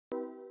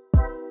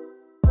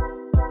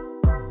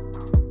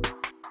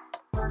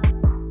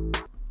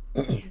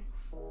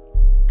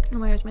Oh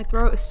my gosh, my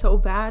throat is so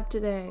bad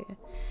today.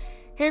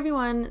 Hey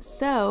everyone,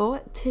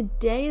 so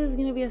today is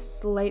going to be a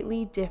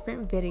slightly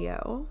different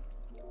video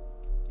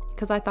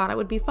because I thought it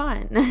would be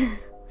fun.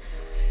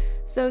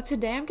 So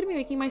today I'm going to be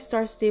making my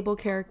star stable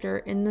character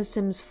in The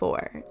Sims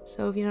 4.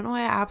 So if you don't know,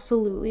 I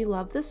absolutely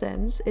love The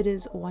Sims. It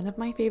is one of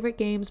my favorite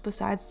games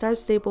besides Star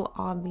Stable,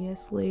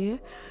 obviously.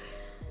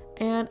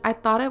 And I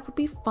thought it would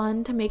be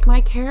fun to make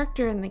my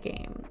character in the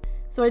game.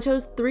 So I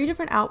chose 3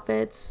 different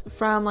outfits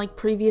from like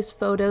previous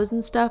photos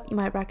and stuff. You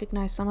might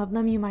recognize some of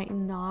them, you might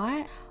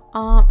not.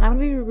 And I'm gonna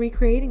be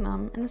recreating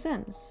them in The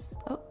Sims.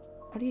 Oh,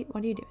 what are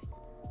you doing?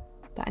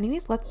 But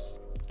anyways,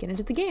 let's get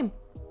into the game.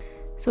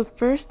 So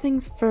first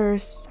things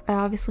first, I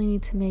obviously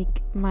need to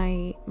make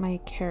my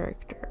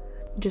character,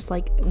 just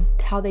like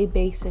how they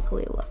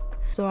basically look.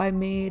 So I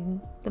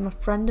made them a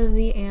friend of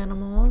the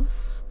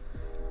animals.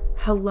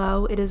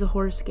 Hello, it is a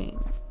horse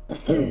game.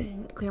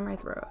 Clear my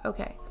throat.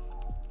 Okay.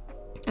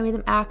 I made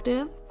them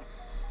active.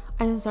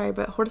 I'm sorry,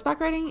 but horseback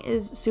riding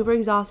is super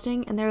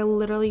exhausting and they're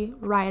literally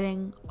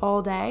riding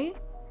all day.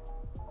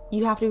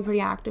 You have to be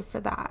pretty active for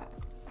that.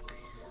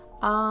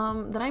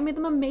 Then I made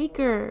them a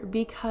maker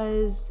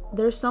because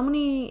there's so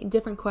many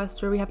different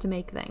quests where we have to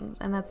make things,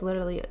 and that's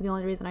literally the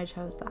only reason I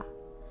chose that.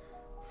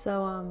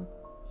 So,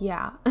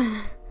 yeah.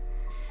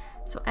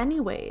 So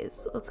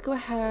anyways, let's go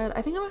ahead.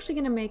 I think I'm actually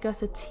gonna make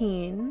us a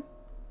teen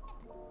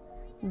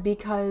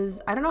because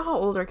I don't know how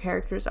old our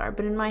characters are,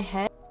 but in my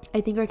head, I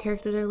think our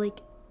characters are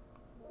like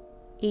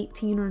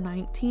 18 or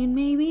 19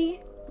 maybe.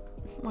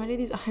 Why do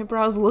these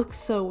eyebrows look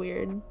so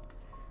weird?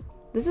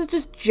 This is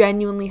just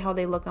genuinely how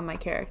they look on my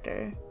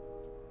character.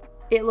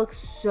 It looks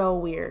so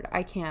weird.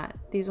 I can't.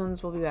 These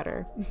ones will be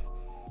better.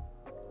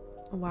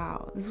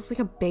 Wow, this looks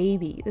like a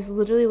baby. This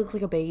literally looks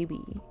like a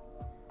baby.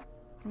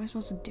 What am I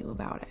supposed to do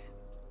about it?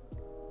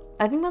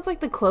 I think that's like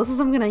the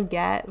closest I'm gonna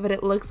get, but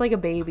it looks like a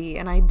baby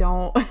and I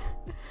don't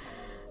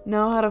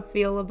know how to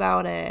feel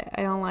about it.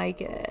 I don't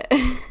like it.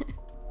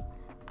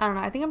 I don't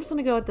know. I think I'm just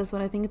gonna go with this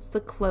one. I think it's the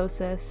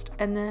closest.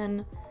 And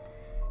then,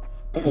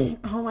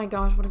 oh my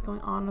gosh, what is going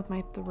on with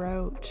my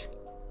throat?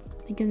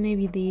 Thinking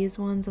maybe these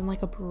ones and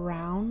like a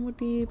brown would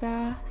be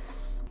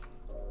best.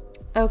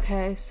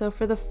 Okay, so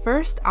for the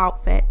first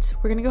outfit,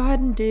 we're gonna go ahead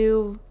and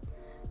do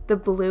the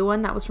blue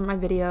one that was from my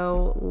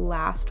video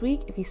last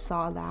week, if you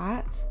saw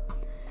that.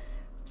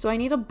 So I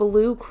need a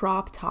blue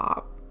crop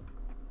top.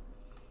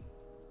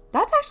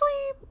 That's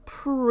actually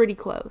pretty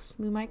close.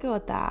 We might go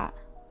with that.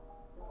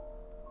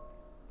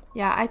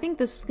 Yeah, I think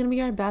this is gonna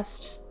be our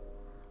best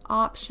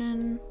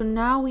option. So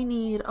now we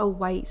need a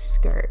white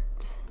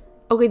skirt.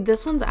 Okay,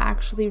 this one's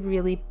actually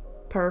really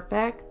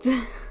perfect.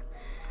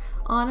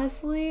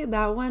 Honestly,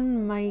 that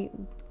one might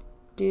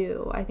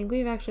do. I think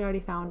we've actually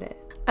already found it.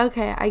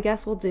 Okay, I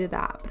guess we'll do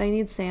that, but I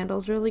need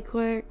sandals really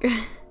quick.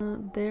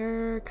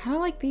 They're kind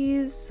of like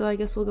these, so I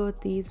guess we'll go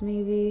with these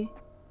maybe.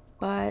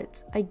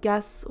 But I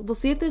guess we'll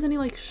see if there's any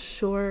like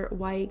short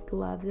white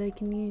gloves I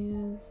can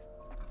use.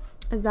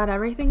 Is that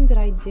everything? Did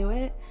I do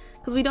it?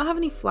 Because we don't have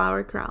any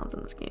flower crowns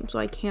in this game, so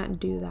I can't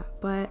do that.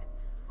 But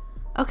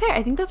okay,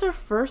 I think that's our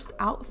first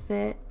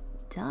outfit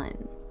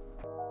done.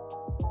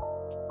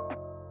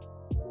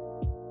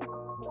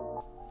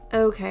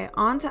 Okay,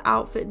 on to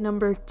outfit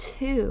number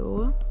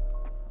 2.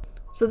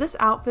 So this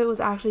outfit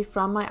was actually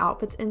from my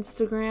outfits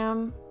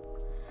Instagram.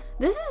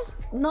 This is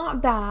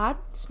not bad.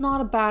 It's not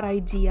a bad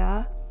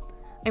idea.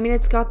 I mean,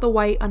 it's got the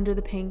white under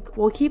the pink.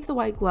 We'll keep the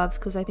white gloves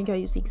because I think I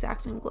use the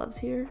exact same gloves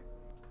here.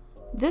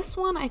 This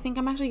one, I think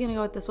I'm actually gonna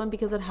go with this one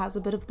because it has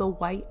a bit of the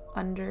white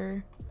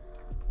under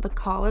the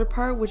collar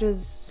part, which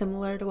is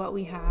similar to what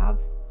we have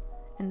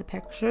in the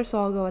picture, so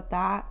I'll go with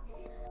that.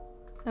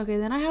 Okay,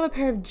 then I have a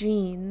pair of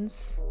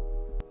jeans.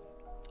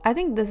 I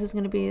think this is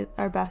gonna be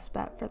our best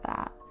bet for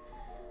that.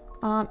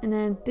 And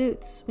then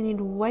boots. We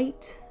need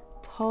white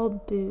tall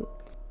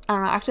boots. I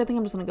don't know, actually I think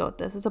I'm just gonna go with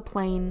this. It's a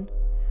plain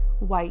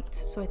white,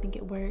 so I think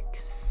it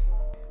works.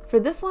 For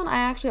this one, I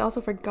actually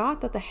also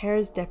forgot that the hair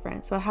is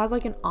different, so it has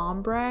like an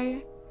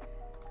ombre,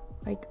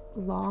 like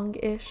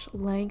longish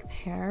length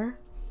hair.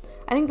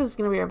 I think this is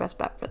gonna be our best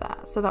bet for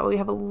that, so that way we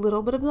have a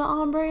little bit of the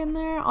ombre in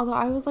there, although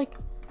I was like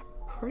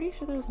pretty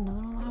sure there was another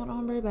one that had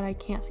ombre, but I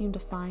can't seem to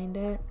find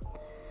it.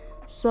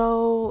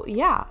 So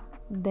yeah,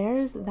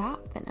 there's that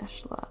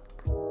finished look.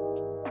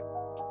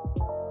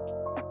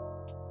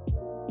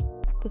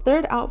 The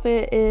third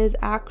outfit is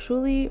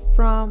actually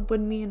from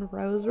when me and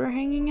Rose were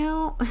hanging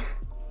out.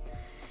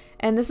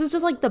 And this is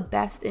just like the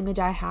best image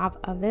I have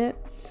of it,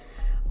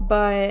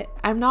 but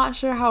I'm not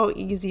sure how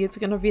easy it's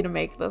gonna be to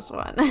make this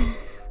one.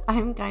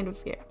 I'm kind of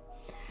scared.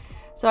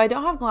 So I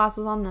don't have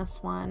glasses on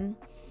this one.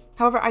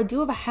 However, I do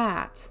have a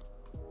hat.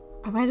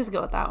 I might just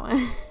go with that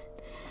one.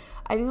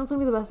 I think that's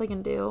gonna be the best I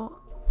can do.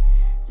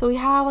 So we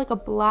have like a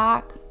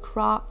black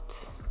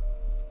cropped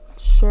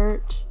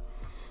shirt,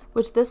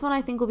 which this one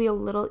I think will be a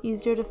little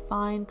easier to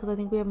find because I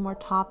think we have more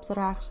tops that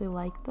are actually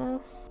like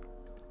this.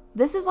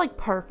 This is like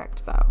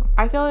perfect though.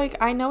 I feel like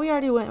I know we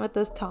already went with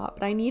this top,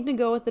 but I need to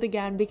go with it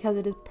again because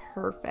it is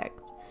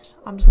perfect.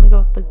 I'm just gonna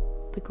go with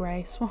the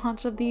gray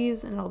swatch of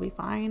these and it'll be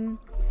fine.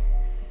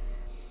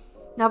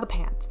 Now the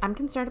pants. I'm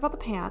concerned about the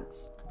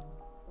pants.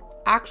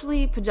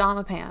 Actually,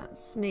 pajama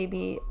pants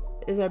maybe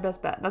is our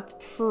best bet. That's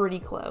pretty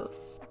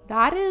close.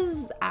 That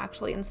is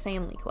actually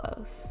insanely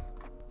close.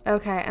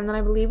 Okay, and then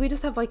I believe we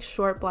just have like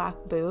short black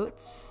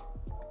boots.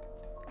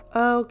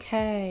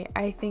 Okay,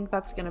 I think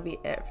that's gonna be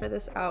it for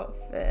this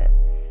outfit.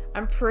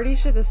 I'm pretty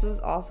sure this is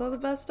also the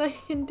best I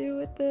can do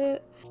with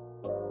it.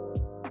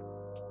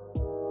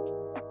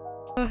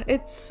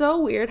 It's so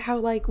weird how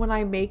like when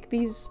I make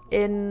these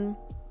in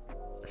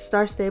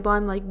Star Stable,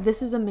 I'm like,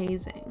 this is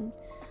amazing.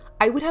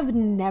 I would have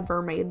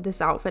never made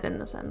this outfit in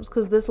The Sims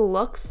because this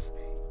looks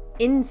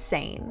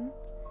insane.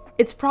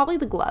 It's probably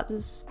the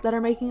gloves that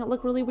are making it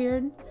look really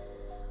weird,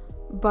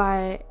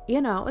 but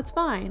you know, it's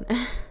fine.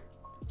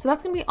 So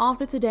that's gonna be all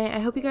for today. I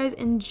hope you guys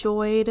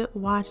enjoyed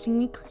watching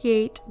me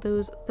create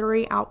those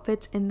 3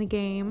 outfits in the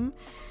game.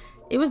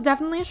 It was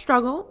definitely a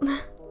struggle.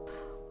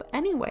 But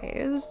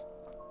anyways,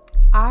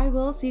 I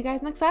will see you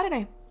guys next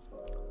Saturday.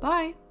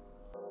 Bye.